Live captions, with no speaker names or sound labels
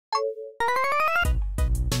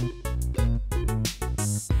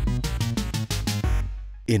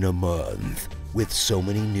In a month, with so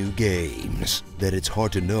many new games that it's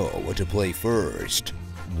hard to know what to play first,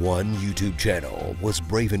 one YouTube channel was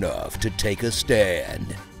brave enough to take a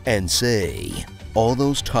stand and say all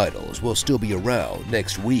those titles will still be around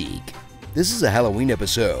next week. This is a Halloween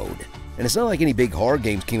episode, and it's not like any big horror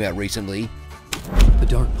games came out recently. The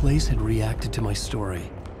dark place had reacted to my story.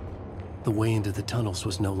 The way into the tunnels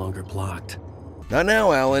was no longer blocked. Not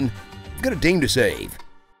now, Alan. I've got a dame to save.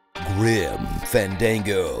 Grim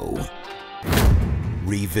Fandango.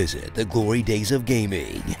 Revisit the glory days of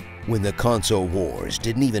gaming, when the console wars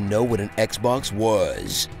didn't even know what an Xbox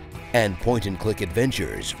was, and point-and-click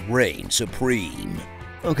adventures reigned supreme.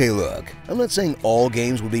 Okay, look, I'm not saying all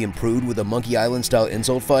games would be improved with a Monkey Island-style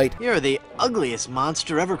insult fight. You're the ugliest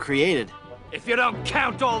monster ever created. If you don't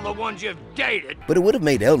count all the ones you've dated. But it would have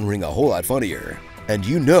made Elden Ring a whole lot funnier. And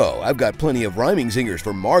you know I've got plenty of rhyming singers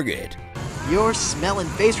for Margit. Your smell and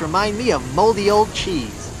face remind me of moldy old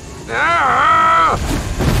cheese.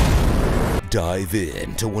 Dive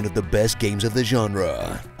into one of the best games of the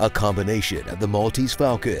genre, a combination of the Maltese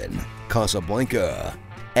Falcon, Casablanca,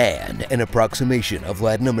 and an approximation of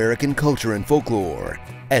Latin American culture and folklore,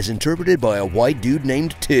 as interpreted by a white dude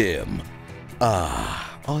named Tim.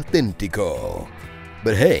 Ah, authentico.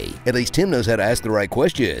 But hey, at least Tim knows how to ask the right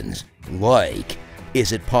questions. Like,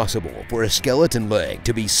 is it possible for a skeleton leg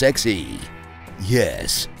to be sexy?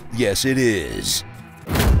 Yes, yes it is.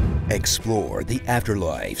 Explore the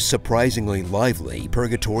afterlife's surprisingly lively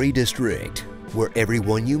Purgatory District, where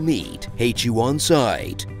everyone you meet hates you on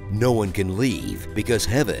sight. No one can leave because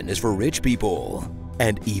heaven is for rich people.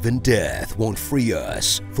 And even death won't free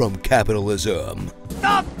us from capitalism.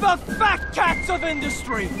 Stop the fat cats of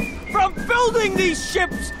industry from building these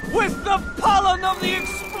ships with the pollen of the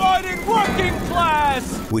exploited working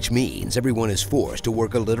class! Which means everyone is forced to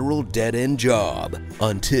work a literal dead-end job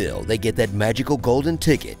until they get that magical golden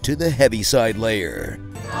ticket to the Heaviside layer.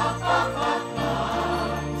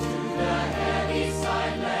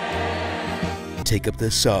 Take up the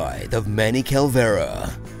scythe of Manny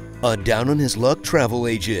Calvera, a down-on-his-luck travel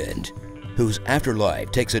agent whose afterlife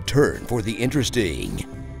takes a turn for the interesting,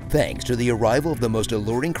 thanks to the arrival of the most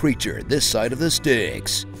alluring creature this side of the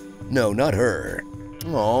sticks. No, not her.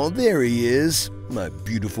 Aw, there he is, my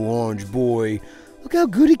beautiful orange boy. Look how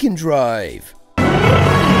good he can drive.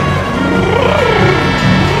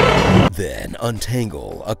 Then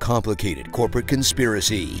untangle a complicated corporate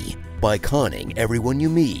conspiracy by conning everyone you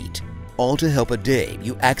meet, all to help a dame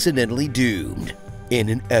you accidentally doomed, in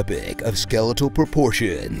an epic of skeletal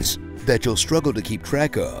proportions that you'll struggle to keep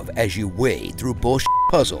track of as you wade through bullshit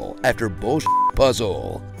puzzle after bullshit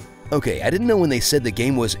puzzle. Okay, I didn't know when they said the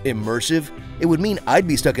game was immersive, it would mean I'd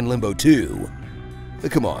be stuck in limbo too.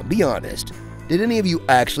 But come on, be honest. Did any of you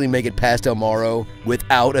actually make it past El Morro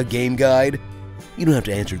without a game guide? You don't have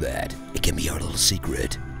to answer that. It can be our little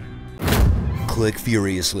secret. Click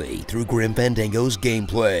furiously through Grim Fandango's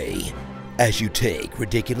gameplay as you take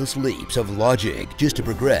ridiculous leaps of logic just to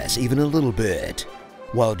progress even a little bit,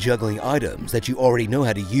 while juggling items that you already know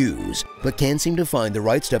how to use but can't seem to find the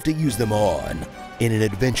right stuff to use them on. In an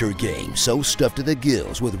adventure game so stuffed to the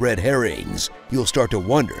gills with red herrings, you'll start to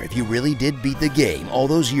wonder if you really did beat the game all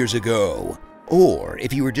those years ago, or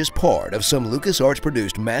if you were just part of some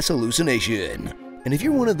LucasArts-produced mass hallucination. And if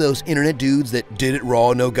you're one of those internet dudes that did it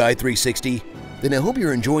raw, no guide 360, then I hope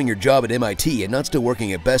you're enjoying your job at MIT and not still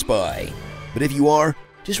working at Best Buy. But if you are,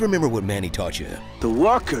 just remember what Manny taught you. The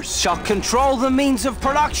workers shall control the means of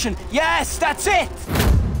production. Yes, that's it!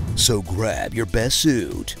 So grab your best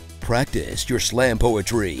suit, practice your slam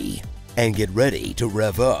poetry, and get ready to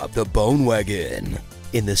rev up the bone wagon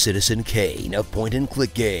in the Citizen Kane of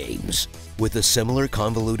point-and-click games, with a similar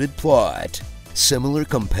convoluted plot, similar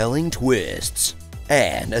compelling twists,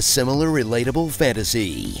 and a similar relatable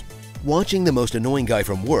fantasy. Watching the most annoying guy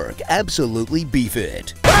from work absolutely beef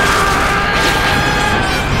it.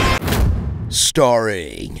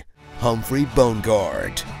 Starring Humphrey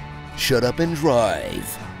Bogart, Shut Up and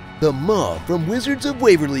Drive, the mob from Wizards of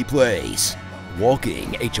Waverly Place,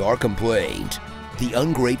 Walking HR Complaint, The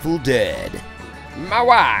Ungrateful Dead. My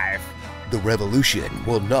wife. The revolution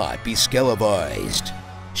will not be skelavized.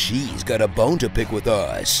 She's got a bone to pick with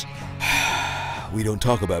us. We don't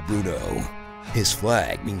talk about Bruno. His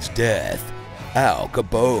flag means death. Al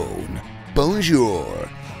Capone. Bonjour.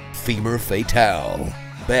 Femur Fatale.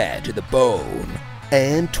 Bad to the bone.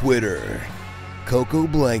 And Twitter. Coco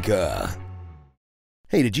Blanca.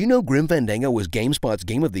 Hey, did you know Grim Fandango was GameSpot's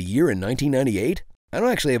Game of the Year in 1998? I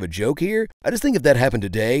don't actually have a joke here. I just think if that happened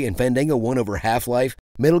today and Fandango won over Half-Life,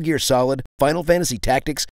 Metal Gear Solid, Final Fantasy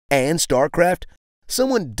Tactics, and StarCraft,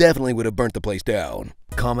 someone definitely would have burnt the place down.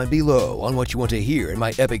 Comment below on what you want to hear in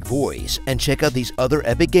my epic voice, and check out these other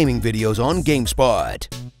epic gaming videos on GameSpot.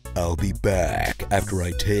 I'll be back after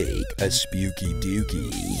I take a spooky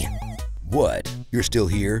dookie. What? You're still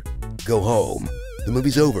here? Go home. The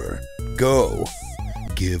movie's over. Go.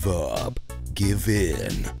 Give up. Give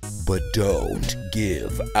in. But don't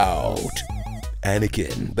give out.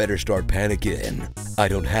 Anakin better start panicking. I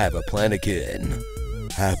don't have a planikin.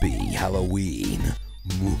 Happy Halloween.